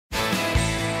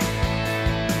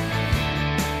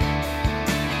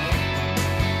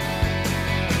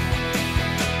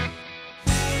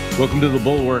Welcome to the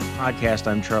Bulwark Podcast.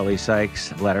 I'm Charlie Sykes.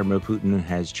 Vladimir Putin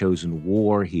has chosen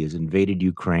war. He has invaded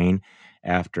Ukraine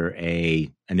after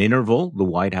an interval. The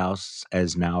White House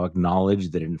has now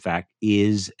acknowledged that, in fact,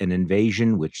 is an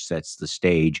invasion, which sets the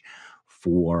stage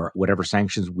for whatever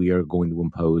sanctions we are going to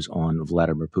impose on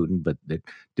Vladimir Putin, but that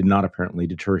did not apparently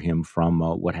deter him from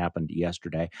what happened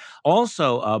yesterday.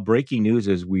 Also, breaking news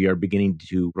as we are beginning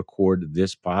to record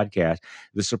this podcast,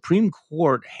 the Supreme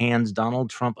Court hands Donald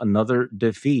Trump another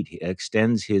defeat. He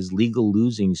extends his legal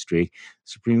losing streak.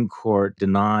 Supreme Court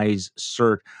denies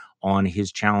cert on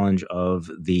his challenge of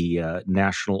the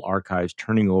National Archives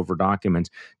turning over documents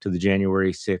to the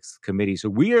January 6th committee. So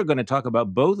we are going to talk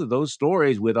about both of those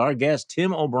stories with our guest,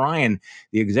 Tim O'Brien,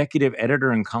 the executive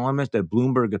editor and columnist at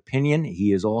Bloomberg Opinion.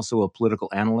 He is also a political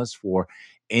analyst for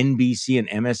NBC and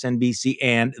MSNBC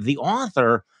and the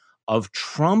author of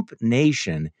Trump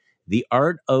Nation, The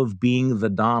Art of Being the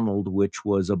Donald, which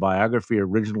was a biography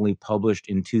originally published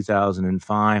in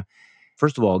 2005.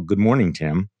 First of all, good morning,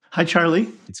 Tim. Hi, Charlie.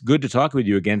 It's good to talk with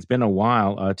you again. It's been a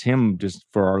while. Tim, just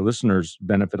for our listeners'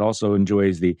 benefit, also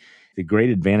enjoys the great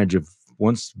advantage of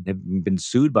once having been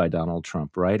sued by Donald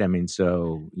Trump, right? I mean,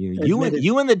 so you and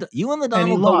the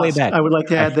Donald go way back. I would like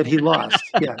to add that he lost.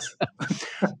 Yes.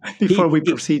 Before we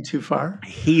proceed too far,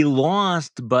 he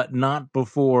lost, but not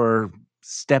before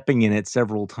stepping in it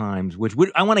several times. Which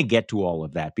I want to get to all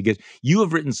of that because you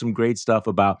have written some great stuff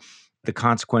about the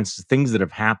consequences, things that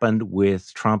have happened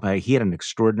with Trump. He had an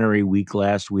extraordinary week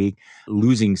last week,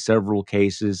 losing several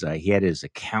cases. He had his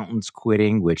accountants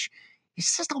quitting, which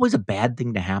is just always a bad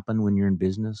thing to happen when you're in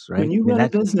business, right? When you run a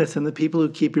business and the people who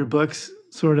keep your books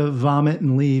sort of vomit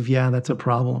and leave, yeah, that's a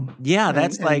problem. Yeah,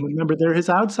 and remember, they're his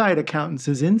outside accountants.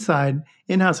 His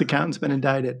in-house accountant's been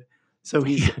indicted. So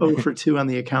he's 0 for 2 on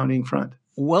the accounting front.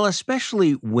 Well,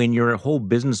 especially when your whole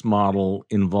business model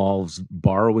involves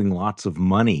borrowing lots of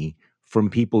money from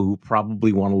people who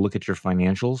probably want to look at your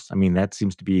financials. I mean, that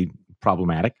seems to be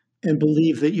problematic. And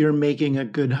believe that you're making a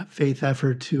good faith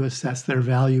effort to assess their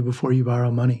value before you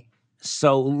borrow money.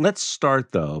 So let's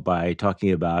start, though, by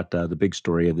talking about the big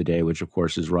story of the day, which, of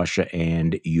course, is Russia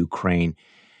and Ukraine.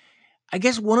 I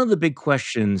guess one of the big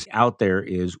questions out there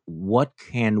is, what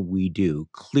can we do?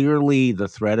 Clearly, the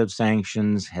threat of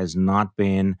sanctions has not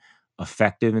been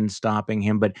effective in stopping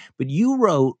him. But you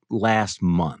wrote last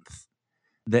month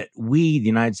that we, the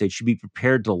United States, should be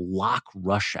prepared to lock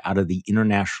Russia out of the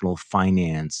international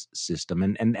finance system.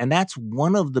 And that's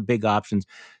one of the big options.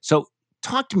 So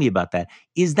talk to me about that.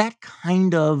 Is that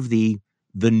kind of the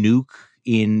nuke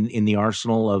in the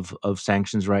arsenal of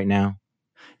sanctions right now?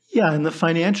 Yeah, in the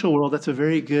financial world, that's a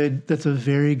very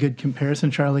good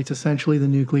comparison, Charlie. It's essentially the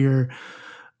nuclear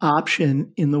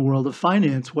option in the world of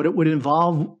finance. What it would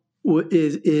involve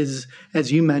is,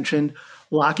 as you mentioned,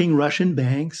 locking Russian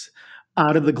banks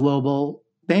out of the global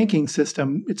banking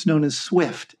system. It's known as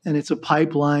SWIFT, and it's a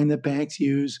pipeline that banks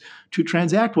use to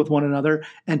transact with one another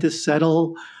and to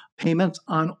settle payments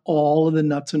on all of the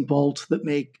nuts and bolts that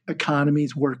make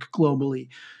economies work globally: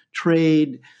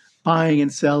 trade, buying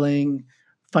and selling,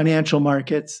 financial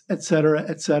markets, et cetera,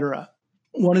 et cetera.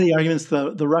 One of the arguments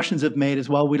the Russians have made is,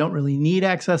 well, we don't really need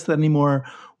access to that anymore.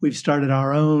 We've started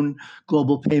our own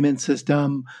global payment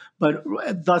system. But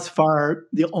thus far,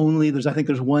 there's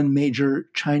one major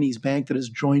Chinese bank that has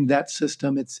joined that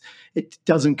system. It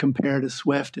doesn't compare to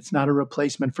SWIFT. It's not a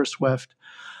replacement for SWIFT.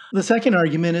 The second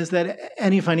argument is that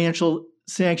any financial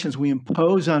sanctions we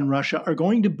impose on Russia are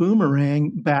going to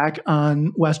boomerang back on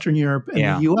Western Europe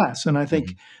and the U.S. And I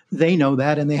think they know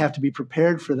that, and they have to be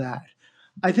prepared for that.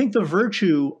 I think the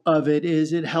virtue of it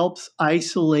is it helps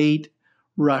isolate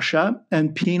Russia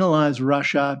and penalize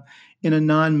Russia in a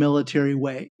non-military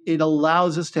way. It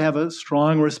allows us to have a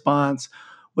strong response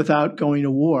without going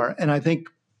to war. And I think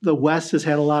the West has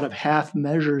had a lot of half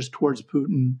measures towards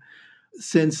Putin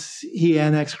since he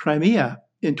annexed Crimea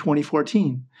in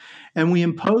 2014. And we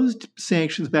imposed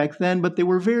sanctions back then, but they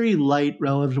were very light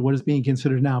relative to what is being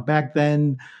considered now. Back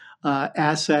then,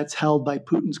 assets held by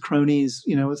Putin's cronies,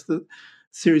 it's the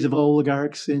series of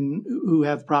oligarchs who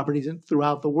have properties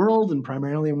throughout the world and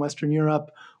primarily in Western Europe,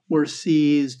 were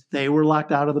seized. They were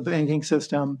locked out of the banking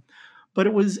system. But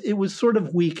it was sort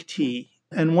of weak tea.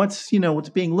 And what's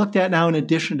being looked at now in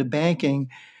addition to banking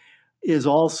is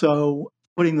also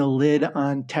putting the lid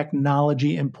on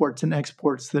technology imports and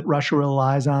exports that Russia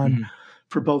relies on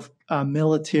for both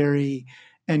military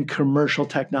and commercial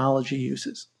technology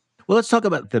uses. Well, let's talk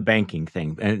about the banking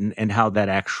thing and how that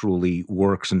actually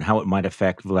works and how it might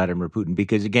affect Vladimir Putin.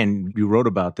 Because again, you wrote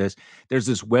about this. There's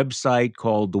this website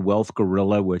called the Wealth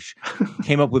Gorilla, which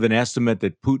came up with an estimate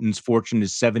that Putin's fortune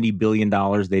is $70 billion.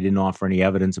 They didn't offer any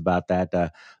evidence about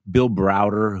that. Bill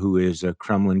Browder, who is a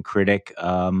Kremlin critic,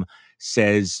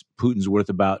 says Putin's worth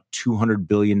about $200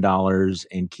 billion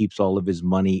and keeps all of his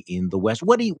money in the West.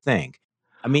 What do you think?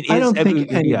 I mean, I is don't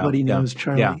think yeah, anybody yeah, knows, yeah.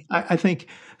 Charlie. I think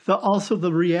also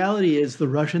the reality is the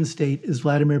Russian state is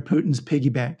Vladimir Putin's piggy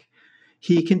bank.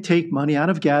 He can take money out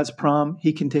of Gazprom.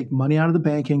 He can take money out of the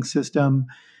banking system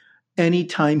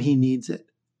anytime he needs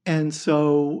it. And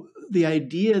so the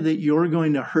idea that you're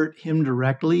going to hurt him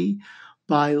directly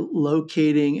by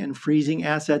locating and freezing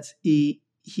assets he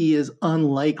is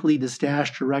unlikely to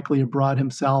stash directly abroad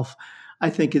himself,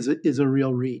 I think is a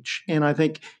real reach. And I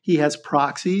think he has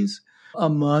proxies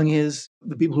among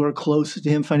the people who are close to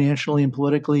him financially and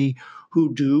politically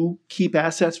who do keep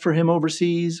assets for him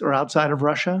overseas or outside of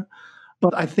Russia.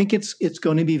 But I think it's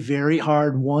going to be very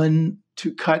hard, one,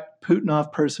 to cut Putin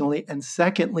off personally, and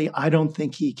secondly, I don't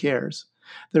think he cares.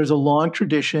 There's a long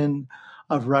tradition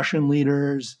of Russian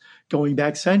leaders going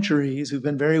back centuries who've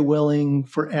been very willing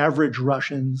for average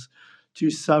Russians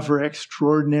to suffer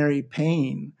extraordinary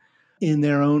pain in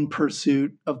their own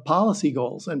pursuit of policy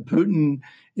goals. And Putin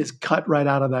is cut right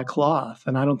out of that cloth.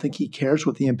 And I don't think he cares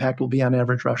what the impact will be on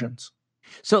average Russians.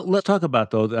 So let's talk about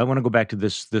though. I want to go back to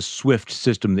this SWIFT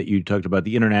system that you talked about,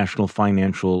 the international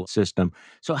financial system.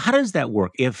 So how does that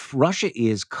work? If Russia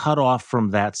is cut off from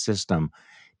that system,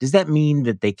 does that mean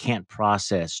that they can't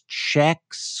process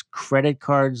checks, credit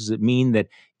cards? Does it mean that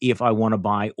if I want to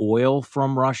buy oil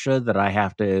from Russia, that I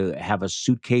have to have a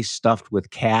suitcase stuffed with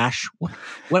cash? What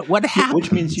Which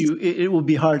means happens? it will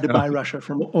be hard to Uh, buy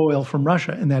oil from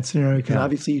Russia in that scenario because yeah.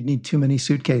 obviously you'd need too many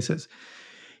suitcases.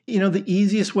 The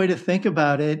easiest way to think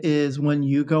about it is when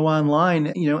you go online,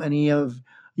 any of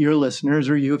your listeners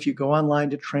or you, if you go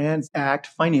online to transact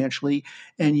financially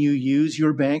and you use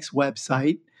your bank's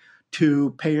website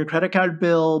to pay your credit card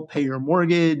bill, pay your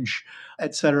mortgage,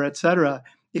 et cetera, et cetera,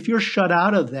 if you're shut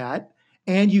out of that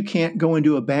and you can't go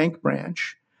into a bank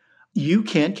branch, you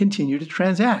can't continue to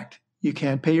transact. You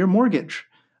can't pay your mortgage.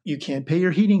 You can't pay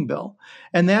your heating bill.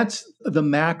 And that's the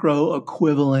macro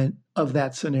equivalent of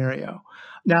that scenario.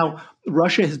 Now,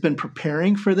 Russia has been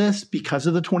preparing for this because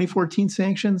of the 2014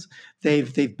 sanctions.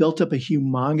 They've built up a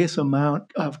humongous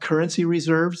amount of currency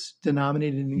reserves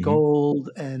denominated in Mhm.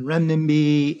 gold and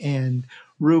renminbi and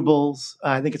rubles.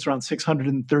 I think it's around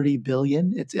 630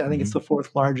 billion. I think it's Mhm. the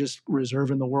fourth largest reserve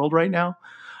in the world right now.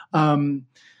 Um,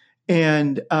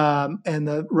 and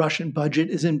the Russian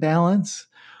budget is in balance.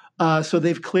 So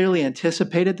they've clearly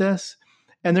anticipated this,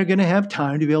 and they're going to have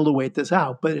time to be able to wait this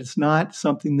out. But it's not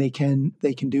something they can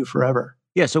do forever.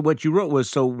 Yeah, so what you wrote was,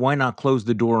 so why not close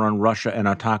the door on Russia and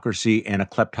autocracy and a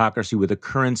kleptocracy with a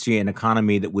currency and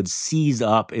economy that would seize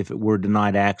up if it were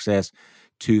denied access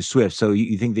to SWIFT? So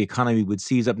you think the economy would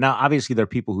seize up? Now, obviously, there are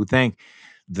people who think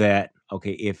that,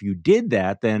 okay, if you did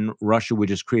that, then Russia would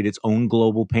just create its own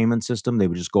global payment system. They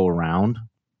would just go around,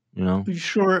 you know?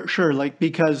 Sure, sure. Like,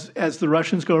 because as the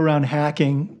Russians go around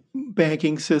hacking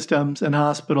banking systems and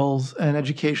hospitals and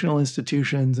educational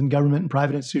institutions and government and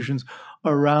private institutions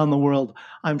around the world,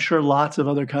 I'm sure lots of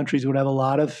other countries would have a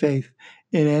lot of faith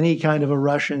in any kind of a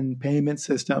Russian payment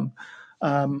system.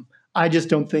 I just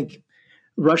don't think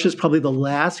Russia's probably the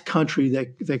last country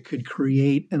that could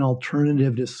create an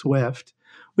alternative to SWIFT,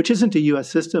 which isn't a US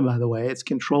system, by the way. It's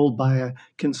controlled by a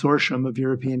consortium of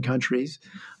European countries.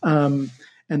 And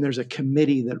there's a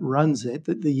committee that runs it.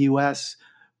 That the US,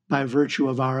 by virtue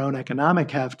of our own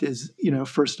economic heft, is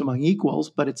first among equals,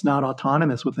 but it's not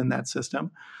autonomous within that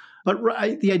system. But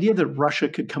the idea that Russia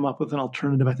could come up with an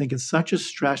alternative, I think, is such a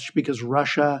stretch because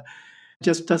Russia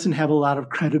just doesn't have a lot of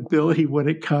credibility when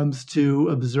it comes to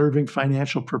observing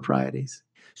financial proprieties.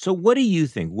 So, what do you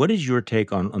think? What is your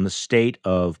take on the state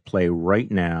of play right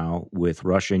now with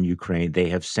Russia and Ukraine? They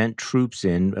have sent troops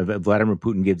in. Vladimir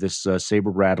Putin gave this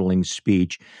saber rattling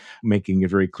speech, making it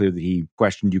very clear that he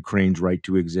questioned Ukraine's right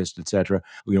to exist, etc.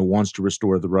 Wants to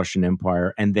restore the Russian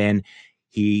Empire, and then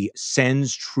he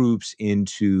sends troops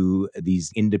into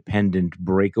these independent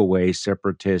breakaway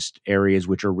separatist areas,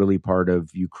 which are really part of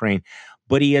Ukraine.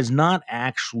 But he has not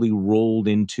actually rolled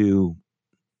into.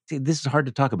 See, this is hard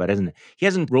to talk about, isn't it? He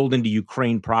hasn't rolled into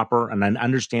Ukraine proper, and I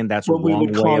understand that's a What we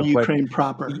would wrong way call of put. Ukraine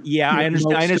proper. Yeah, I Most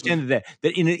of understand that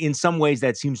in some ways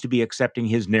that seems to be accepting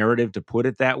his narrative to put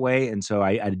it that way, and so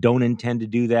I don't intend to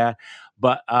do that.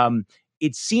 But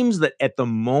it seems that at the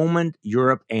moment,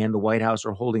 Europe and the White House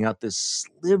are holding out this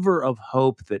sliver of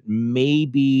hope that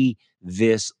maybe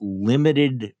this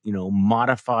limited,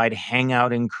 modified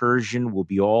hangout incursion will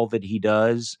be all that he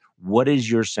does. What is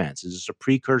your sense? Is this a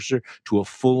precursor to a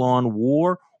full on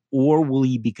war, or will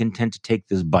he be content to take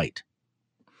this bite?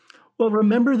 Well,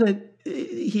 remember that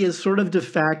he has sort of de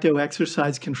facto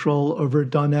exercised control over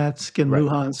Donetsk and Right.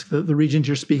 Luhansk, the regions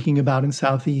you're speaking about in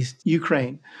southeast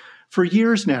Ukraine, for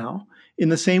years now, in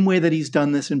the same way that he's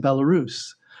done this in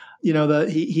Belarus. He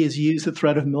has used the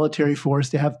threat of military force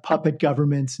to have puppet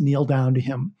governments kneel down to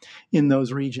him in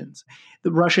those regions.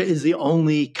 Russia is the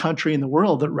only country in the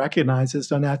world that recognizes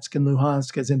Donetsk and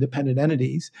Luhansk as independent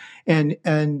entities,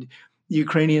 and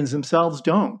Ukrainians themselves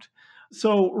don't.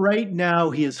 So right now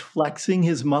he is flexing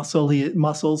his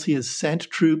muscles. He has sent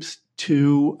troops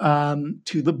to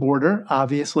the border.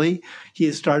 Obviously, he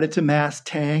has started to mass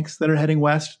tanks that are heading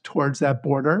west towards that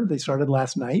border. They started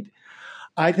last night.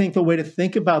 I think the way to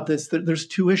think about this, there's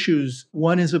two issues.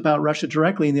 One is about Russia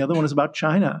directly, and the other one is about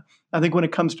China. I think when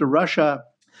it comes to Russia,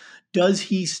 does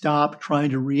he stop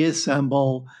trying to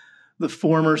reassemble the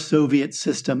former Soviet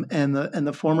system and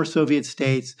the former Soviet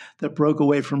states that broke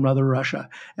away from Mother Russia?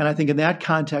 And I think in that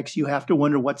context, you have to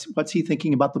wonder what's he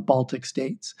thinking about the Baltic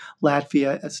states,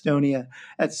 Latvia, Estonia,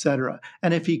 etc.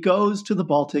 And if he goes to the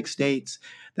Baltic states,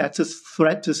 that's a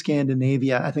threat to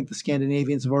Scandinavia. I think the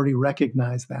Scandinavians have already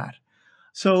recognized that.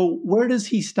 So where does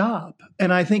he stop?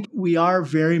 And I think we are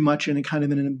very much in a kind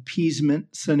of an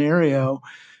appeasement scenario,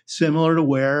 similar to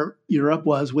where Europe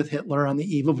was with Hitler on the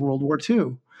eve of World War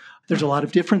II. There's a lot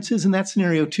of differences in that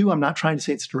scenario too. I'm not trying to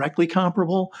say it's directly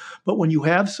comparable, but when you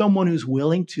have someone who's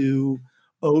willing to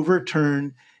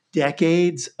overturn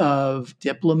decades of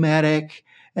diplomatic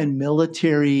and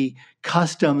military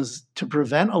customs to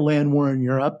prevent a land war in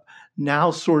Europe,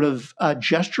 now sort of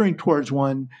gesturing towards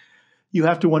one, you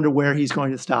have to wonder where he's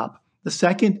going to stop. The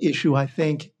second issue, I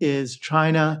think, is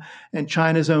China and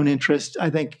China's own interest, I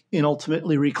think, in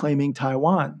ultimately reclaiming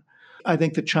Taiwan. I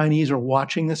think the Chinese are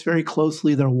watching this very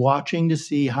closely. They're watching to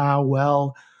see how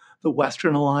well the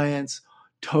Western alliance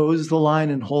toes the line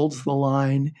and holds the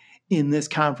line in this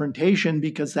confrontation,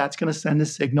 because that's going to send a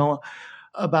signal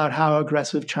about how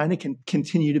aggressive China can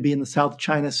continue to be in the South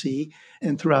China Sea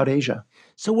and throughout Asia.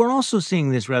 So we're also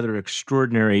seeing this rather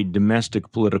extraordinary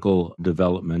domestic political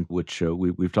development, which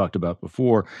we've talked about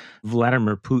before.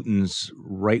 Vladimir Putin's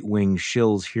right-wing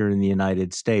shills here in the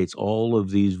United States, all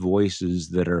of these voices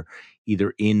that are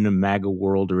either in the MAGA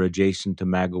world or adjacent to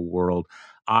MAGA world,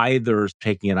 either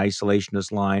taking an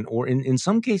isolationist line or in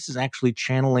some cases actually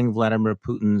channeling Vladimir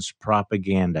Putin's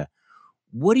propaganda.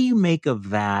 What do you make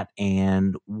of that?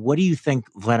 And what do you think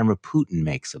Vladimir Putin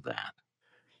makes of that?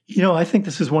 I think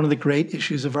this is one of the great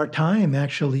issues of our time,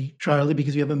 actually, Charlie,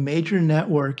 because you have a major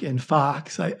network in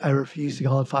Fox. I refuse to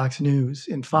call it Fox News,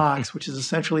 in Fox, which is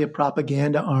essentially a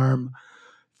propaganda arm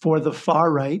for the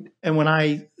far right. And when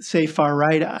I say far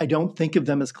right, I don't think of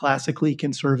them as classically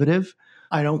conservative.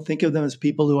 I don't think of them as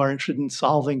people who are interested in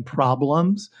solving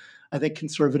problems. I think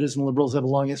conservatives and liberals have a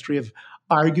long history of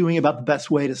arguing about the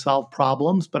best way to solve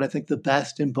problems, but I think the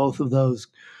best in both of those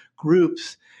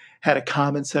groups had a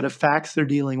common set of facts they're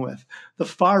dealing with. The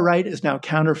far right is now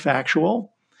counterfactual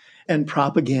and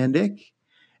propagandic,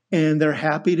 and they're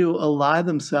happy to ally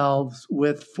themselves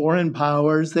with foreign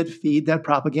powers that feed that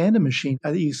propaganda machine.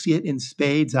 You see it in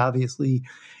spades, obviously,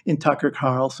 in Tucker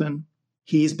Carlson.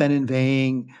 He's been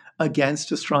inveighing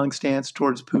against a strong stance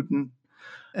towards Putin,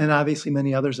 and obviously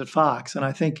many others at Fox. And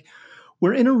I think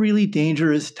we're in a really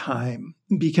dangerous time,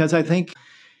 because I think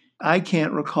I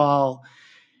can't recall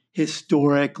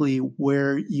historically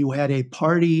where you had a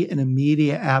party and a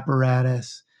media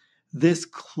apparatus this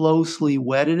closely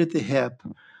wedded at the hip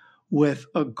with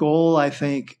a goal, I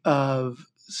think, of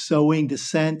sowing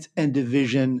dissent and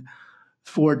division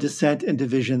for dissent and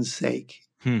division's sake.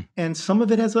 Hmm. And some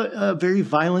of it has a very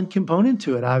violent component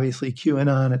to it, obviously,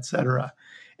 QAnon, et cetera.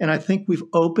 And I think we've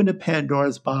opened a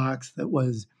Pandora's box that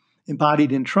was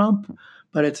embodied in Trump,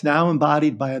 but it's now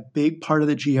embodied by a big part of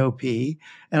the GOP.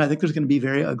 And I think there's going to be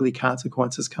very ugly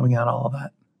consequences coming out of all of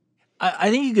that. I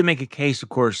think you can make a case, of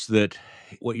course, that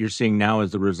what you're seeing now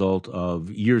is the result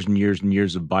of years and years and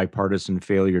years of bipartisan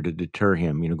failure to deter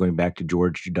him. Going back to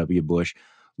George W. Bush,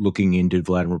 looking into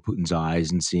Vladimir Putin's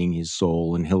eyes and seeing his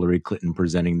soul, and Hillary Clinton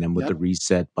presenting them with the Yep.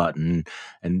 reset button,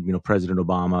 and President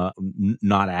Obama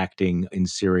not acting in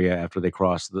Syria after they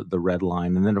crossed the red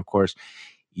line. And then, of course,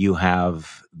 you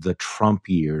have the Trump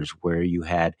years where you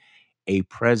had a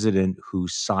president who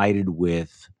sided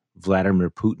with Vladimir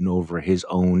Putin over his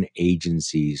own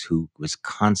agencies, who was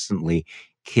constantly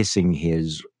kissing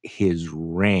his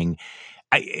ring.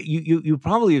 You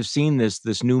probably have seen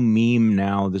this new meme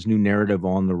now, this new narrative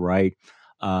on the right,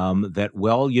 that,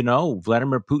 well,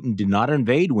 Vladimir Putin did not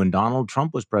invade when Donald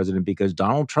Trump was president because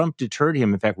Donald Trump deterred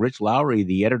him. In fact, Rich Lowry,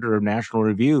 the editor of National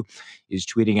Review, is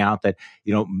tweeting out that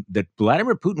that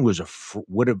Vladimir Putin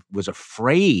was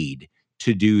afraid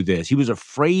to do this. He was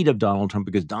afraid of Donald Trump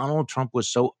because Donald Trump was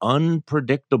so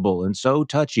unpredictable and so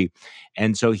touchy.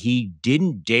 And so he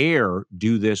didn't dare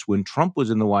do this when Trump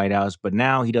was in the White House, but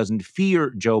now he doesn't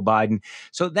fear Joe Biden.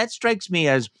 So that strikes me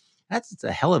as that's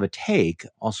a hell of a take.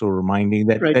 Also reminding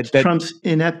that Right. that that Trump's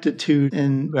ineptitude uh,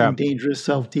 and dangerous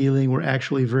self-dealing were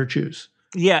actually virtues.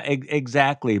 yeah,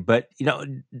 exactly. But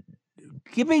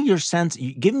give me your sense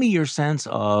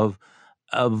of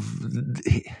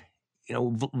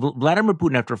Vladimir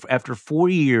Putin after 4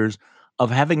 years of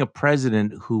having a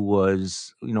president who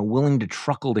was willing to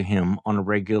truckle to him on a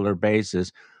regular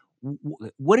basis.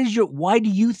 Why do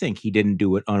you think he didn't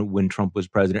do it when Trump was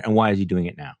president, and why is he doing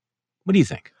it now? What do you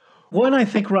think? One, I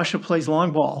think Russia plays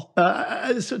long ball.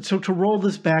 So to roll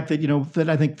this back, that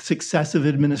I think successive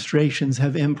administrations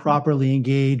have improperly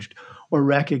engaged or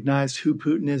recognized who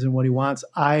Putin is and what he wants.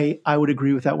 I would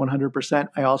agree with that 100%.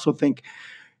 I also think,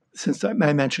 since I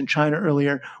mentioned China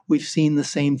earlier, we've seen the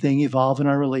same thing evolve in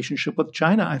our relationship with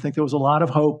China. I think there was a lot of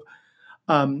hope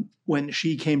when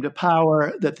she came to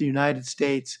power that the United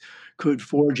States could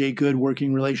forge a good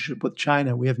working relationship with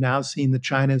China. We have now seen that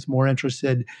China is more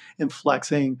interested in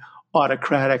flexing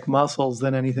autocratic muscles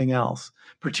than anything else,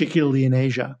 particularly in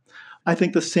Asia. I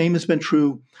think the same has been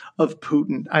true of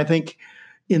Putin. I think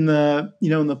in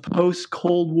the post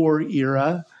Cold War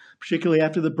era, particularly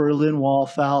after the Berlin Wall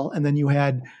fell, and then you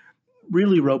had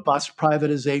really robust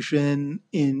privatization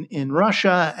in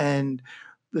Russia and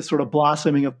the sort of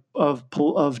blossoming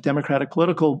of democratic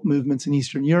political movements in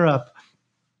Eastern Europe,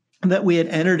 that we had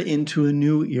entered into a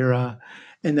new era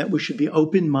and that we should be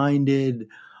open-minded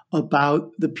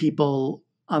about the people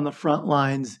on the front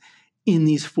lines in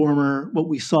these what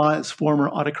we saw as former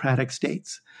autocratic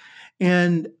states.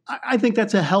 And I think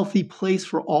that's a healthy place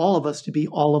for all of us to be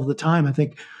all of the time. I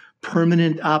think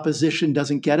permanent opposition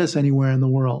doesn't get us anywhere in the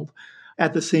world.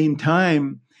 At the same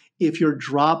time, if you're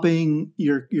dropping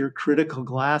your critical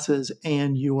glasses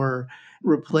and you're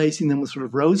replacing them with sort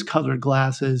of rose-colored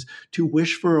glasses to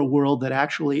wish for a world that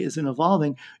actually isn't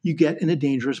evolving, you get in a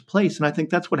dangerous place. And I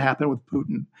think that's what happened with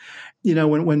Putin.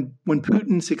 When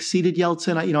Putin succeeded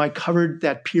Yeltsin, I covered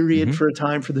that period Hmm. for a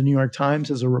time for the New York Times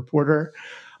as a reporter.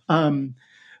 Um,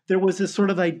 there was this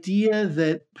sort of idea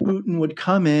that Putin would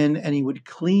come in and he would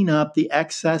clean up the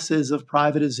excesses of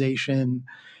privatization,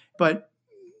 but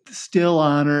still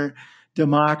honor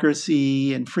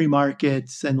democracy and free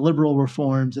markets and liberal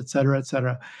reforms, et cetera, et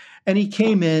cetera. And he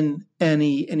came in and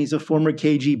he's a former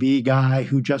KGB guy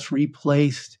who just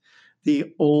replaced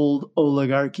the old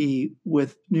oligarchy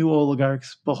with new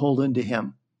oligarchs beholden to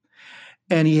him.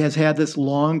 And he has had this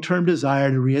long-term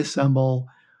desire to reassemble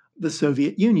the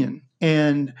Soviet Union.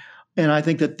 And I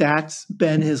think that that's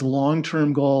been his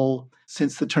long-term goal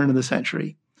since the turn of the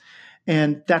century.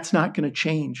 And that's not going to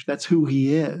change. That's who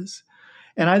he is.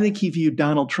 And I think he viewed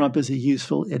Donald Trump as a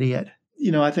useful idiot.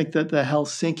 I think that the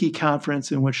Helsinki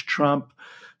conference in which Trump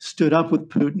stood up with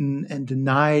Putin and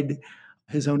denied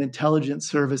his own intelligence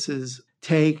services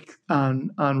take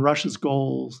on Russia's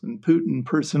goals and Putin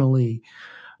personally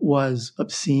was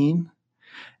obscene.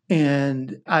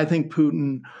 And I think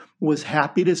Putin was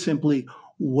happy to simply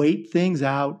wait things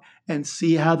out and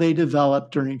see how they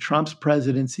develop during Trump's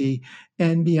presidency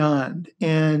and beyond.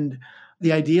 And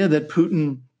the idea that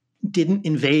Putin didn't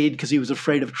invade because he was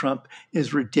afraid of Trump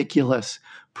is ridiculous.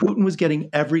 Putin was getting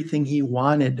everything he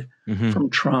wanted Hmm. from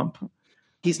Trump.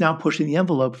 He's now pushing the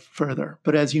envelope further.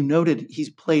 But as you noted, he's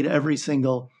played every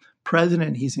single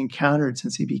president he's encountered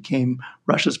since he became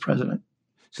Russia's president.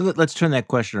 So let's turn that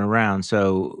question around.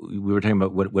 So we were talking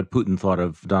about what Putin thought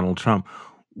of Donald Trump.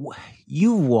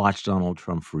 You've watched Donald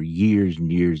Trump for years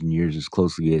and years and years as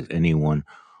closely as anyone.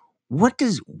 How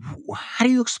do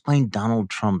you explain Donald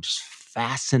Trump's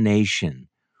fascination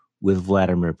with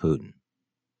Vladimir Putin?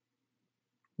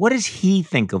 What does he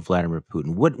think of Vladimir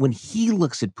Putin? When he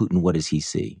looks at Putin, what does he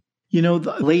see? The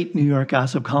late New York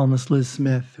gossip columnist Liz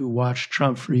Smith, who watched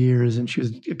Trump for years, and she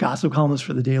was a gossip columnist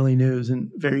for the Daily News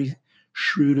and very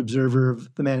shrewd observer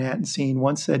of the Manhattan scene,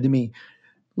 once said to me,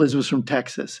 Liz was from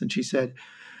Texas, and she said,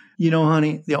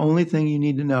 honey, the only thing you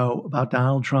need to know about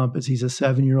Donald Trump is he's a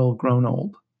 7-year-old grown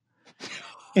old.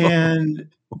 And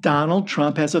Donald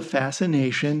Trump has a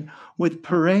fascination with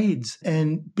parades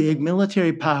and big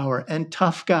military power and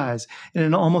tough guys in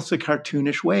an almost a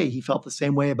cartoonish way. He felt the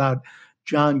same way about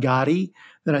John Gotti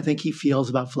that I think he feels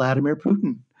about Vladimir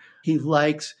Putin. He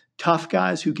likes tough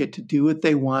guys who get to do what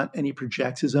they want, and he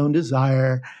projects his own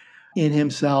desire in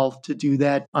himself to do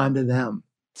that onto them.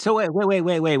 So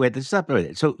wait. Stop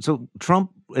right. So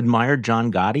Trump admired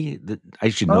John Gotti. I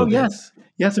should know Oh, this. yes.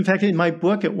 Yes. In fact, in my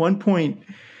book, at one point,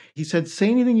 he said, say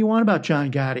anything you want about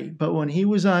John Gotti. But when he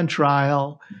was on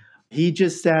trial, he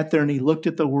just sat there and he looked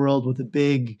at the world with a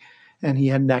big, and he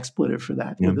had an expletive for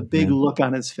that, Yeah, with a big yeah. look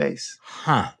on his face.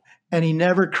 Huh. And he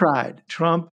never cried.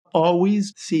 Trump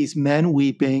always sees men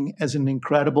weeping as an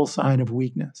incredible sign of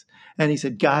weakness. And he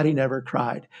said, Gotti never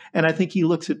cried. And I think he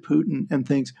looks at Putin and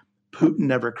thinks, Putin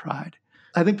never cried.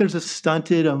 I think there's a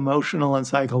stunted emotional and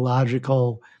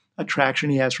psychological attraction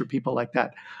he has for people like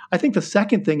that. I think the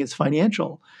second thing is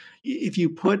financial. If you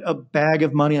put a bag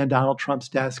of money on Donald Trump's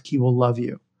desk, he will love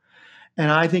you.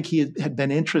 And I think he had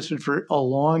been interested for a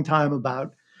long time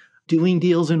about doing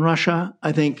deals in Russia.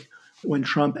 I think when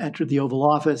Trump entered the Oval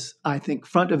Office, I think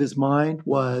front of his mind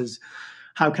was,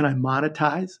 how can I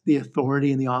monetize the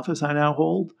authority in the office I now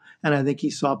hold? And I think he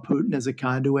saw Putin as a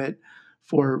conduit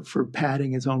for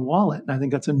padding his own wallet. And I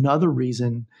think that's another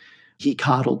reason he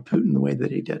coddled Putin the way that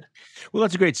he did. Well,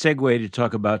 that's a great segue to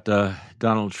talk about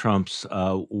Donald Trump's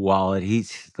wallet.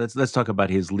 Let's talk about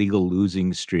his legal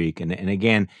losing streak. And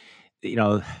again, you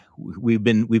know, we've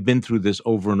been through this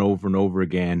over and over and over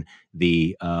again.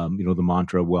 The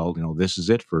mantra, well, this is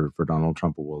it for Donald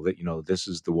Trump. Well, this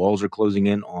is, the walls are closing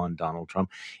in on Donald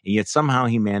Trump, and yet somehow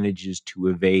he manages to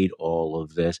evade all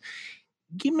of this.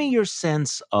 Give me your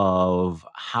sense of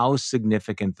how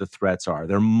significant the threats are.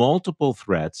 There are multiple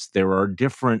threats. There are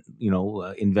different,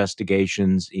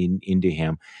 investigations into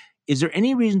him. Is there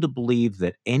any reason to believe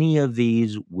that any of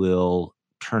these will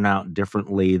turn out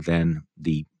differently than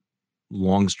the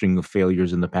long string of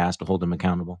failures in the past to hold him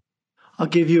accountable? I'll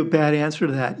give you a bad answer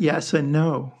to that. Yes and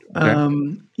no. Okay.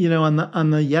 On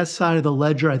the yes side of the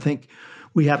ledger, I think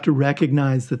we have to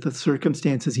recognize that the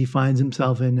circumstances he finds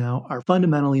himself in now are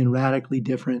fundamentally and radically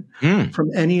different Mm. from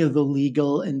any of the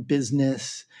legal and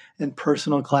business and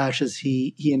personal clashes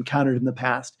he encountered in the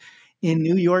past. In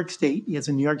New York State, he has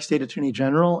a New York State Attorney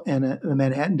General and a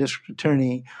Manhattan District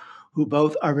Attorney who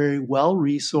both are very well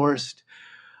resourced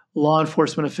law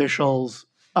enforcement officials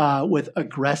with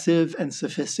aggressive and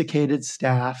sophisticated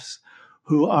staffs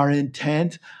who are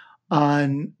intent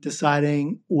on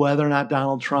deciding whether or not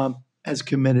Donald Trump has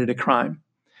committed a crime.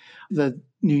 The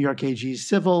New York AG is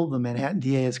civil, the Manhattan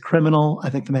DA is criminal. I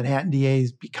think the Manhattan DA,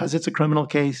 because it's a criminal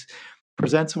case,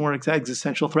 presents a more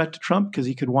existential threat to Trump because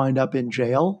he could wind up in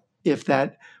jail if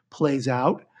that plays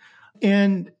out.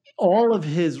 And all of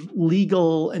his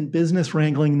legal and business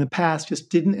wrangling in the past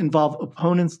just didn't involve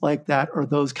opponents like that or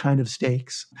those kind of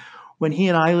stakes. When he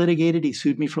and I litigated, he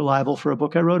sued me for libel for a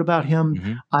book I wrote about him.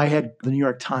 Hmm. I had the New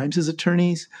York Times as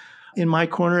attorneys in my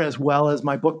corner, as well as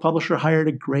my book publisher hired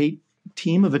a great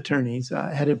team of attorneys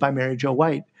headed by Mary Jo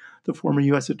White, the former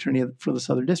U.S. attorney for the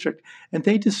Southern District. And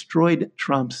they destroyed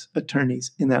Trump's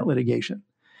attorneys in that litigation.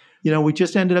 We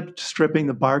just ended up stripping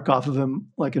the bark off of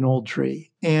him like an old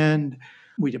tree. And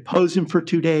we deposed him for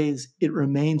 2 days. It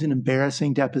remains an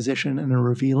embarrassing deposition and a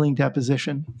revealing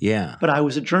deposition. Yeah. But I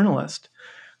was a journalist.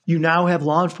 You now have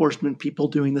law enforcement people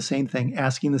doing the same thing,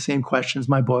 asking the same questions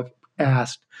my book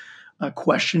asked,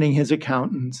 questioning his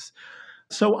accountants.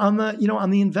 So on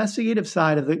the investigative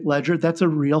side of the ledger, that's a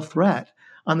real threat.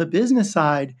 On the business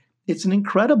side, it's an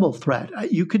incredible threat.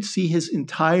 You could see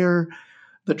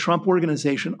the Trump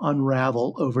organization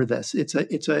unravel over this. It's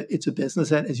a business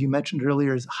that, as you mentioned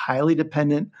earlier, is highly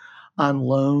dependent on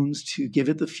loans to give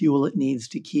it the fuel it needs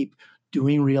to keep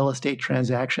doing real estate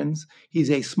transactions. He's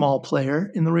a small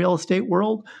player in the real estate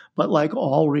world, but like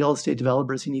all real estate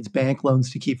developers, he needs bank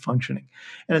loans to keep functioning.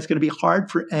 And it's going to be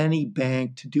hard for any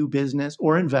bank to do business,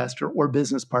 or investor or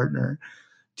business partner,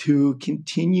 to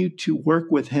continue to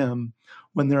work with him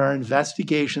when there are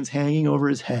investigations hanging over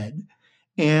his head.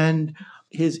 And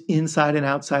his inside and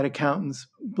outside accountants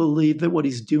believe that what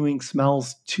he's doing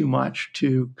smells too much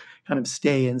to kind of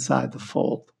stay inside the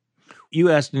fold. You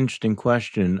asked an interesting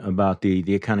question about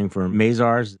the accounting firm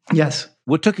Mazars. Yes.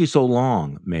 What took you so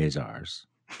long, Mazars?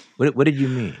 What did you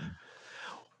mean?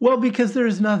 Well, because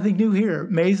there's nothing new here.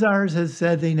 Mazars has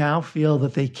said they now feel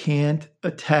that they can't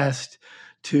attest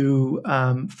to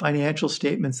financial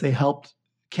statements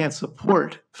can't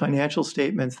support financial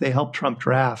statements they helped Trump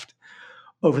draft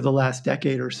over the last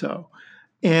decade or so.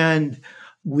 And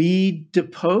we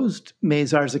deposed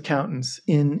Mazar's accountants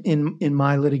in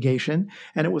my litigation,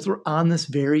 and it was on this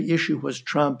very issue: was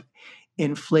Trump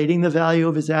inflating the value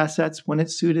of his assets when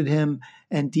it suited him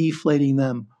and deflating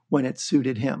them when it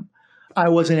suited him. I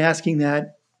wasn't asking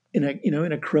that in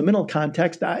a criminal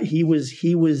context. He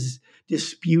was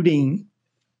disputing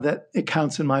that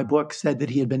accounts in my book said that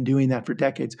he had been doing that for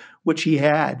decades, which he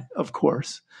had, of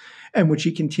course, and which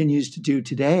he continues to do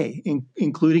today,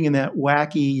 including in that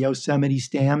wacky Yosemite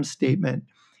Sam statement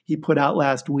he put out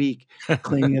last week,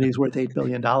 claiming that he's worth $8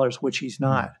 billion, which he's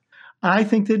not. I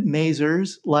think that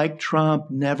Mazars, like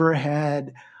Trump, never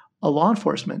had a law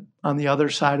enforcement on the other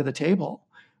side of the table.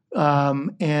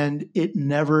 And it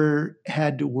never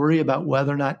had to worry about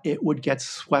whether or not it would get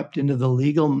swept into the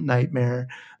legal nightmare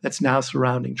that's now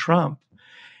surrounding Trump.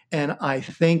 And I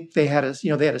think they had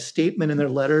a statement in their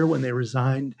letter when they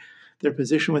resigned their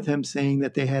position with him, saying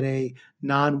that they had a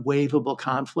non-waivable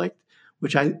conflict,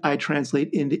 which I translate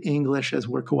into English as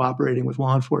we're cooperating with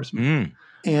law enforcement.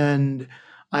 And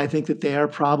I think that they are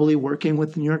probably working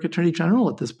with the New York Attorney General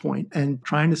at this point and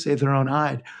trying to save their own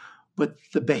hide. But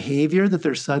the behavior that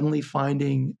they're suddenly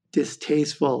finding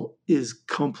distasteful is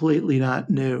completely not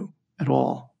new at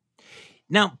all.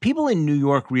 Now, people in New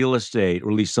York real estate, or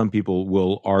at least some people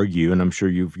will argue, and I'm sure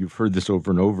you've heard this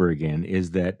over and over again,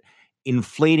 is that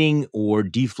inflating or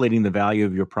deflating the value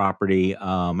of your property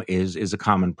is a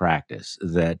common practice.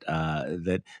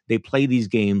 That they play these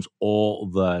games all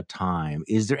the time.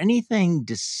 Is there anything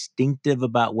distinctive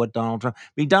about what Donald Trump?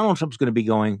 I mean, Donald Trump's going to be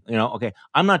going, okay,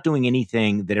 I'm not doing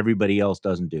anything that everybody else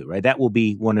doesn't do, right? That will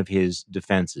be one of his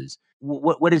defenses.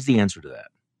 What is the answer to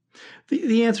that?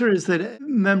 The answer is that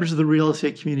members of the real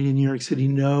estate community in New York City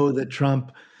know that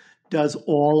Trump does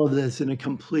all of this in a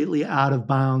completely out of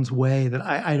bounds way that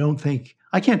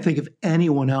I can't think of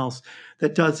anyone else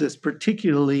that does this,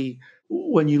 particularly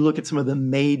when you look at some of the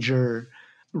major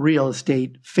real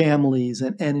estate families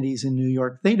and entities in New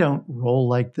York. They don't roll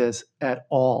like this at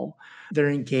all. They're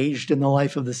engaged in the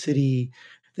life of the city.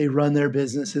 They run their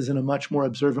businesses in a much more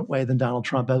observant way than Donald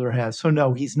Trump ever has. So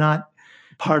no, he's not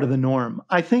part of the norm.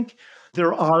 I think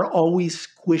there are always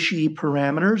squishy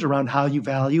parameters around how you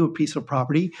value a piece of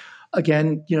property.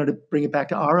 Again, to bring it back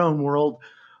to our own world,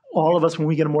 all of us, when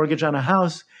we get a mortgage on a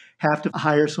house, have to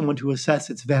hire someone to assess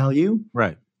its value.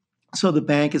 Right. So the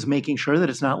bank is making sure that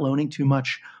it's not loaning too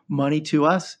much money to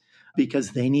us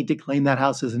because they need to claim that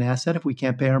house as an asset if we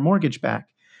can't pay our mortgage back.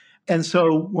 And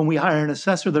so when we hire an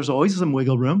assessor, there's always some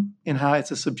wiggle room in how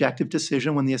it's a subjective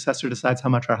decision when the assessor decides how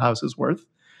much our house is worth.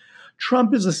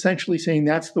 Trump is essentially saying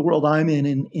that's the world I'm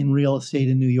in real estate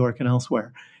in New York and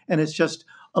elsewhere. And it's just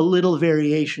a little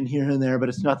variation here and there, but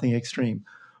it's nothing extreme.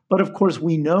 But of course,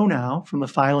 we know now from the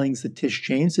filings that Tish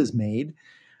James has made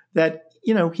that,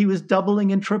 he was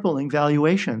doubling and tripling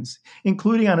valuations,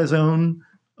 including on his own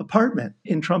apartment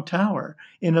in Trump Tower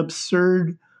in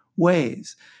absurd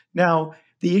ways. Now,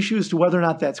 the issue as to whether or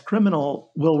not that's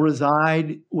criminal will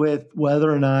reside with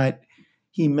whether or not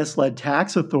he misled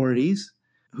tax authorities,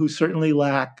 who certainly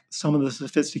lack some of the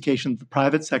sophistication that the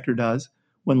private sector does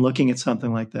when looking at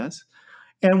something like this,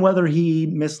 and whether he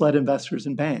misled investors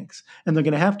and banks. And they're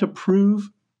going to have to prove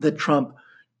that Trump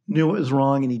knew it was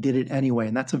wrong and he did it anyway.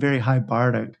 And that's a very high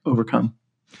bar to overcome.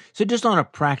 So just on a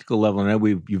practical level, I know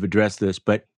you've addressed this,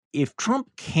 but if Trump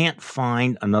can't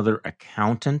find another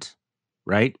accountant,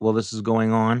 right, while this is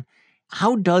going on,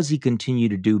 how does he continue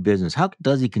to do business? How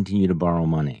does he continue to borrow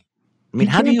money? I mean,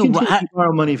 how do you continue to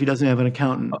borrow money if he doesn't have an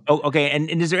accountant? Oh, okay. And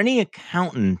is there any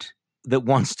accountant that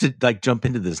wants to jump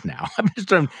into this now? I'm just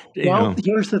trying.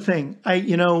 Here's the thing.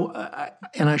 And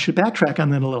I should backtrack on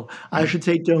that a little. I should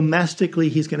say domestically,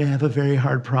 he's going to have a very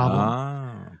hard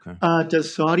problem. Okay.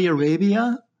 Does Saudi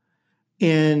Arabia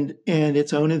and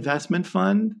its own investment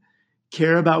fund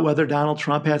care about whether Donald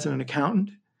Trump has an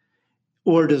accountant,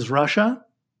 or does Russia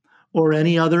or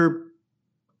any other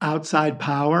outside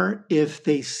power, if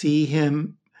they see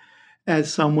him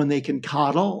as someone they can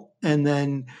coddle and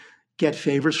then get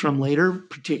favors from later,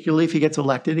 particularly if he gets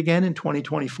elected again in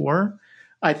 2024?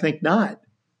 I think not.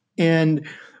 And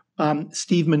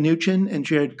Steve Mnuchin and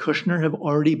Jared Kushner have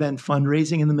already been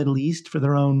fundraising in the Middle East for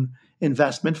their own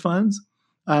investment funds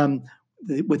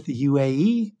with the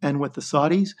UAE and with the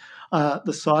Saudis.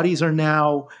 The Saudis are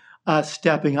now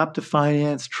stepping up to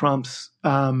finance Trump's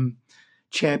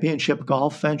championship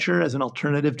golf venture as an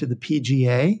alternative to the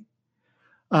PGA.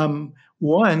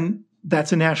 One,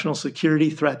 that's a national security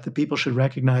threat that people should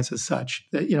recognize as such,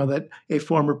 that a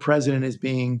former president is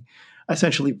being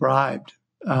essentially bribed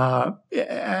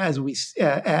as we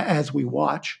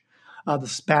watch. The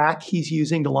SPAC he's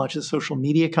using to launch a social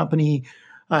media company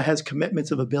has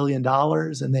commitments of $1 billion,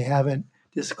 and they haven't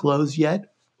disclosed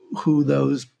yet who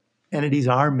those entities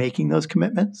are making those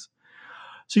commitments.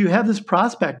 So you have this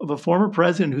prospect of a former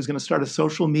president who's going to start a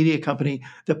social media company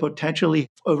that potentially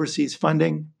oversees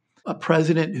funding, a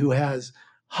president who has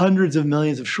hundreds of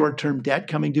millions of short-term debt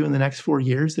coming due in the next 4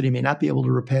 years that he may not be able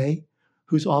to repay,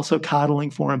 who's also coddling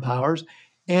foreign powers,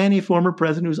 and a former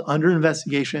president who's under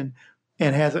investigation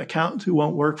and has accountants who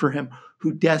won't work for him,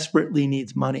 who desperately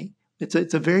needs money. It's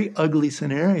a very ugly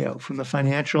scenario from the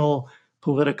financial,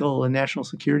 political, and national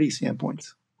security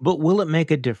standpoints. But will it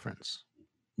make a difference?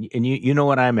 And you know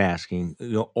what I'm asking.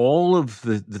 All of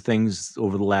the things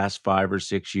over the last 5 or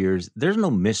 6 years, there's no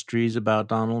mysteries about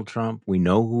Donald Trump. We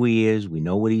know who he is. We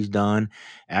know what he's done.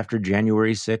 After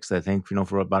January 6th, I think,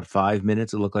 for about 5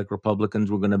 minutes, it looked like Republicans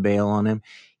were going to bail on him.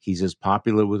 He's as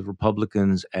popular with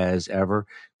Republicans as ever.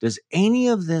 Does any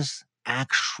of this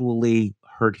actually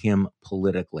hurt him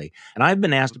politically? And I've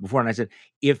been asked it before, and I said,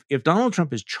 if Donald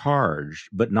Trump is charged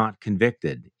but not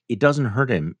convicted, it doesn't hurt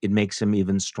him. It makes him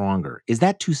even stronger. Is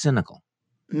that too cynical?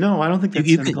 No, I don't think You, that's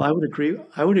you can cynical. I would agree.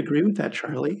 I would agree with that,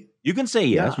 Charlie. you can say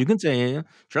yes. Yeah. You can say,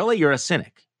 Charlie, you're a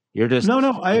cynic. You're just No,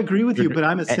 no, I agree with you're you, but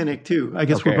I'm a cynic too. I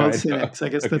guess we're okay. both cynics. I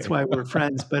guess that's Okay. why we're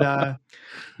friends. But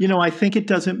I think it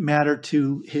doesn't matter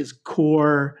to his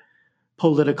core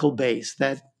political base,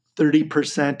 that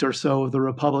 30% or so of the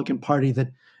Republican Party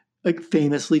that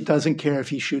famously doesn't care if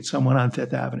he shoots someone on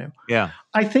Fifth Avenue. Yeah.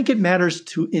 I think it matters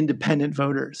to independent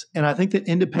voters. And I think that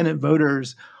independent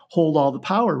voters hold all the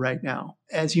power right now.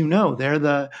 As you know, they're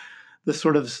the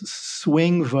sort of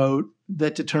swing vote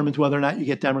that determines whether or not you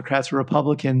get Democrats or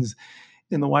Republicans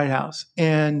in the White House.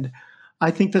 And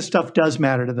I think this stuff does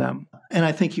matter to them. And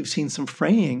I think you've seen some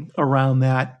fraying around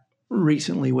that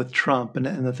recently with Trump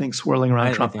and the things swirling around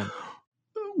I Trump. think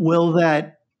Will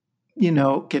that,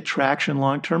 get traction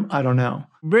long term? I don't know.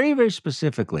 very, very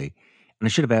specifically, and I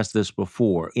should have asked this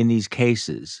before, in these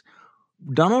cases,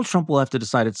 Donald Trump will have to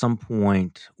decide at some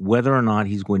point whether or not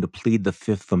he's going to plead the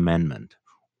Fifth Amendment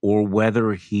or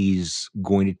whether he's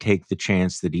going to take the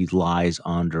chance that he lies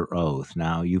under oath.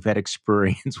 Now, you've had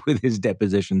experience with his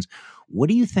depositions. What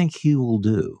do you think he will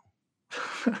do?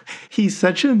 He's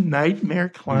such a nightmare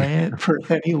client for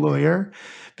any lawyer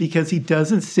because he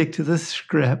doesn't stick to the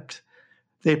script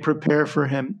they prepare for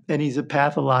him, and he's a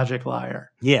pathologic liar.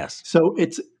 Yes. So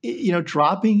it's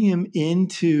dropping him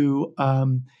into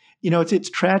it's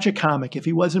tragicomic. If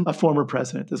he wasn't a former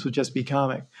president, this would just be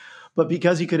comic. But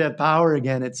because he could have power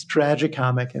again, it's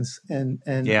tragicomic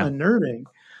and Yeah. unnerving.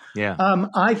 Yeah.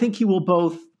 I think he will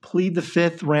both plead the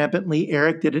Fifth rampantly.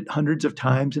 Eric did it hundreds of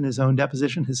times in his own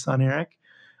deposition, his son Eric.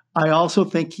 I also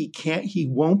think he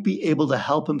won't be able to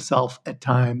help himself at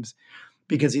times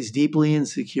because he's deeply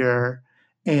insecure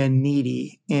and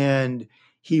needy, and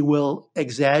he will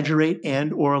exaggerate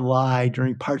and or lie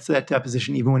during parts of that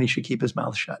deposition, even when he should keep his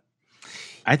mouth shut.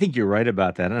 I think you're right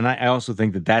about that. And I also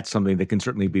think that that's something that can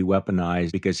certainly be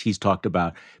weaponized because he's talked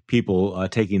about people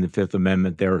taking the Fifth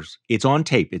Amendment. It's on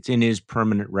tape. It's in his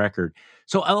permanent record.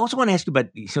 So I also want to ask you about,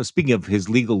 speaking of his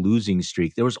legal losing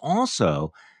streak, there was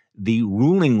also the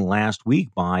ruling last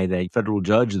week by the federal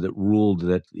judge that ruled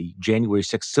that the January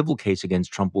 6th civil case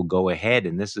against Trump will go ahead.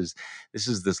 And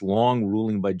this long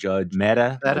ruling by Judge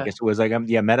Mehta. I guess it was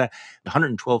Mehta,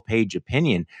 112-page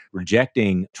opinion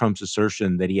rejecting Trump's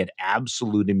assertion that he had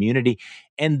absolute immunity,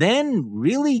 and then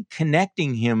really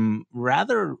connecting him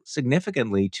rather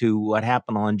significantly to what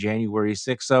happened on January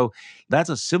 6th. So that's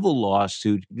a civil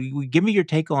lawsuit. Give me your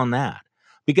take on that.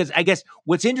 Because I guess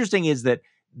what's interesting is that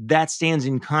stands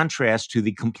in contrast to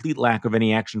the complete lack of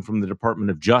any action from the Department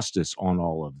of Justice on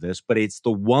all of this. But it's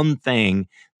the one thing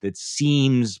that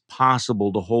seems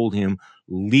possible to hold him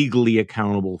legally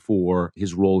accountable for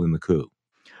his role in the coup.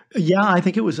 Yeah, I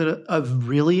think it was a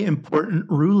really important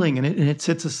ruling, and it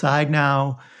sets aside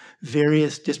now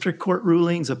various district court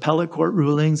rulings, appellate court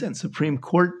rulings, and Supreme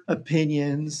Court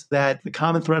opinions that the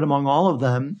common thread among all of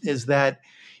them is that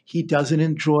he doesn't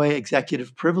enjoy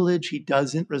executive privilege. He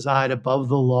doesn't reside above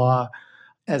the law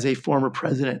as a former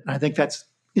president. And I think that's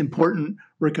important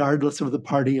regardless of the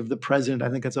party of the president. I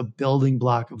think that's a building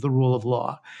block of the rule of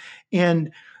law.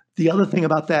 And the other thing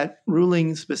about that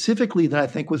ruling specifically that I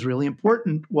think was really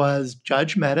important was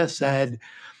Judge Mehta said,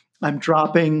 I'm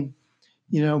dropping,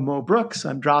 Mo Brooks,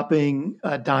 I'm dropping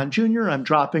Don Jr., I'm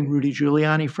dropping Rudy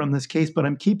Giuliani from this case, but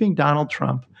I'm keeping Donald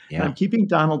Trump. Yeah. And I'm keeping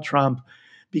Donald Trump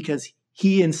because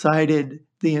he incited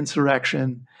the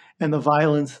insurrection and the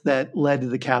violence that led to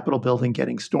the Capitol building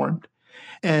getting stormed,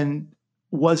 and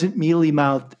wasn't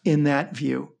mealy-mouthed in that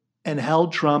view, and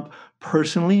held Trump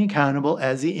personally accountable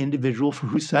as the individual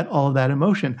who set all of that in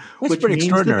motion, That's which means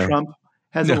extraordinary. that Trump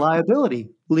has a liability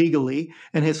legally.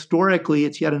 And historically,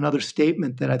 it's yet another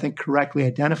statement that I think correctly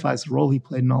identifies the role he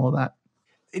played in all of that.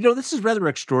 This is rather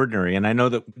extraordinary, and I know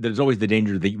that there's always the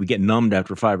danger that we get numbed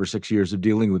after 5 or 6 years of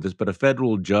dealing with this, but a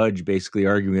federal judge basically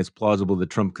arguing it's plausible that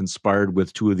Trump conspired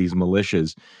with 2 of these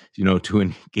militias, to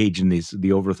engage in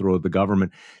the overthrow of the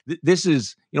government. This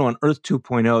is, on Earth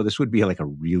 2.0, this would be like a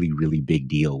really, really big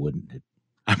deal, wouldn't it?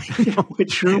 I mean,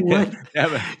 It sure would.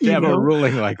 to You have a know,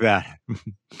 ruling like that.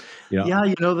 yeah,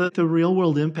 the real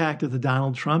world impact of the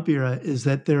Donald Trump era is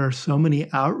that there are so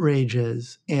many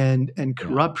outrages and Yeah,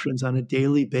 corruptions on a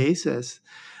daily basis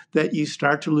that you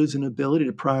start to lose an ability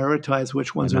to prioritize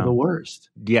which I ones are the know. worst.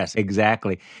 Yes,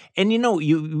 exactly. And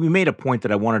you made a point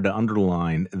that I wanted to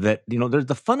underline that, there's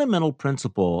the fundamental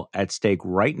principle at stake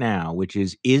right now, which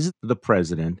is the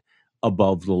president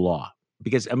above the law?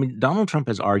 Because I mean, Donald Trump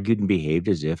has argued and behaved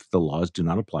as if the laws do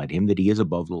not apply to him, that he is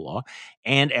above the law.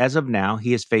 And as of now,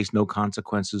 he has faced no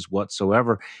consequences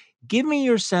whatsoever. Give me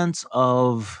your sense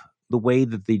of the way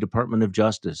that the Department of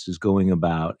Justice is going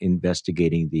about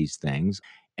investigating these things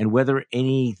and whether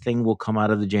anything will come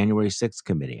out of the January 6th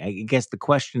committee. I guess the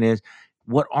question is,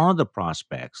 what are the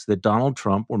prospects that Donald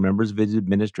Trump or members of his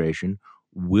administration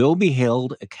will be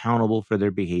held accountable for their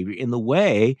behavior in the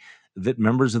way that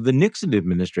members of the Nixon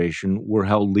administration were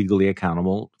held legally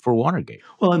accountable for Watergate?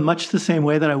 Well, in much the same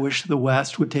way that I wish the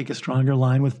West would take a stronger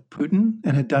line with Putin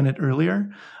and had done it earlier,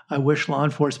 I wish law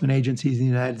enforcement agencies in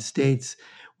the United States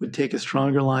would take a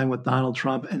stronger line with Donald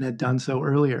Trump and had done so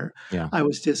earlier. Yeah. I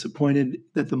was disappointed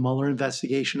that the Mueller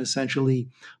investigation essentially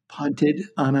punted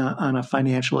on a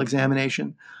financial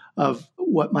examination of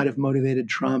what might have motivated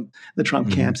Trump, the Trump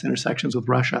Hmm. camp's intersections with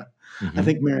Russia. I Hmm.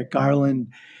 think Merrick Garland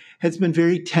has been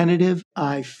very tentative.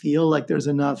 I feel like there's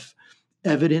enough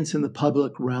evidence in the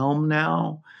public realm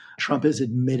now. Trump has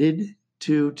admitted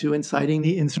to inciting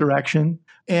the insurrection.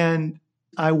 And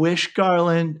I wish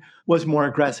Garland was more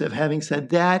aggressive. Having said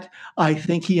that, I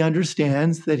think he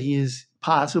understands that he is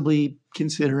possibly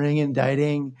considering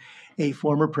indicting a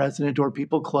former president or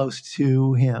people close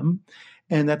to him,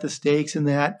 and that the stakes in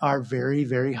that are very,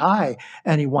 very high.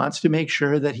 And he wants to make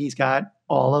sure that he's got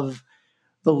all of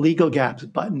the legal gaps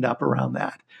buttoned up around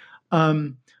that.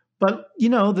 Um, but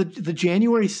the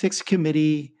January 6th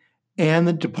committee and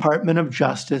the Department of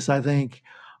Justice, I think,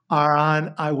 are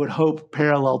on, I would hope,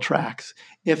 parallel tracks.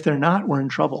 If they're not, we're in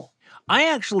trouble.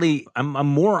 I'm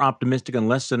more optimistic and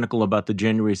less cynical about the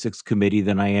January 6th committee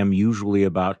than I am usually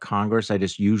about Congress. I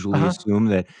just usually Uh-huh. assume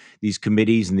that these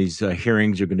committees and these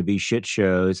hearings are going to be shit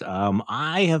shows.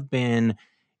 I have been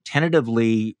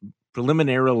tentatively,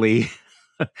 preliminarily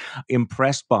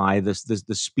impressed by the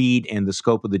speed and the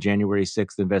scope of the January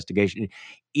 6th investigation.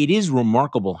 It is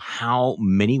remarkable how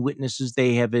many witnesses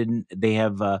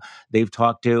they've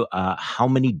talked to, how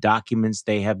many documents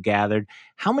they have gathered,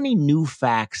 how many new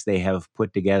facts they have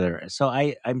put together. So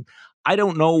I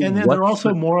don't know And then what they're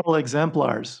also moral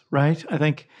exemplars, right? I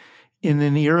think in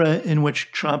an era in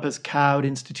which Trump has cowed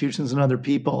institutions and other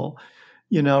people,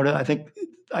 I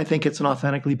think it's an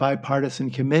authentically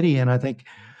bipartisan committee, and I think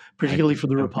I think particularly for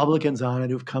the so. Republicans on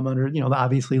it who've come under,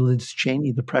 obviously Liz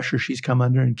Cheney, the pressure she's come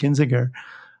under, and Kinzinger,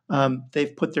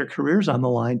 they've put their careers on the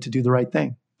line to do the right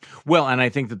thing. Well, and I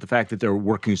think that the fact that they're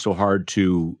working so hard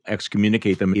to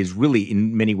excommunicate them is really,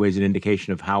 in many ways, an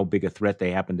indication of how big a threat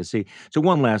they happen to see. So,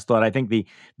 one last thought: I think the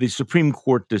Supreme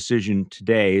Court decision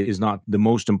today is not the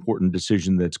most important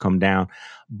decision that's come down,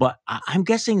 but I'm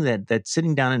guessing that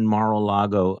sitting down in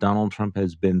Mar-a-Lago, Donald Trump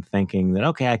has been thinking that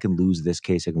okay, I can lose this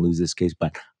case,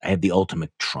 but I have the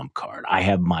ultimate trump card. I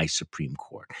have my Supreme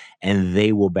Court, and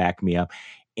they will back me up,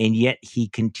 and yet he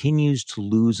continues to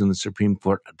lose in the Supreme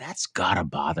Court. That's got to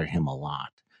bother him a lot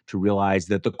to realize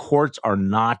that the courts are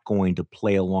not going to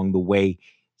play along the way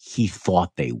he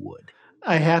thought they would.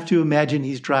 I have to imagine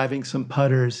he's driving some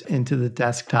putters into the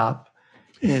desktop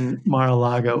in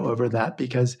Mar-a-Lago over that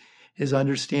because his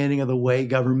understanding of the way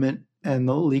government and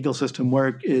the legal system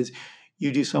work is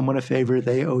you do someone a favor,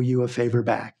 they owe you a favor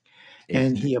back.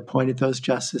 And Exactly. he appointed those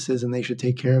justices and they should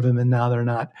take care of him, and now they're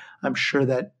not. I'm sure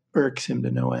that irks him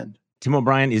to no end. Tim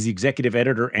O'Brien is the executive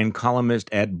editor and columnist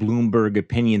at Bloomberg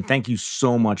Opinion. Thank you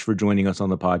so much for joining us on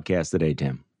the podcast today,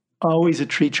 Tim. Always a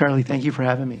treat, Charlie. Thank you for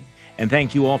having me. And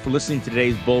thank you all for listening to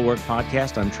today's Bulwark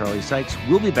podcast. I'm Charlie Sykes.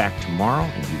 We'll be back tomorrow,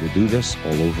 and we will do this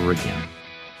all over again.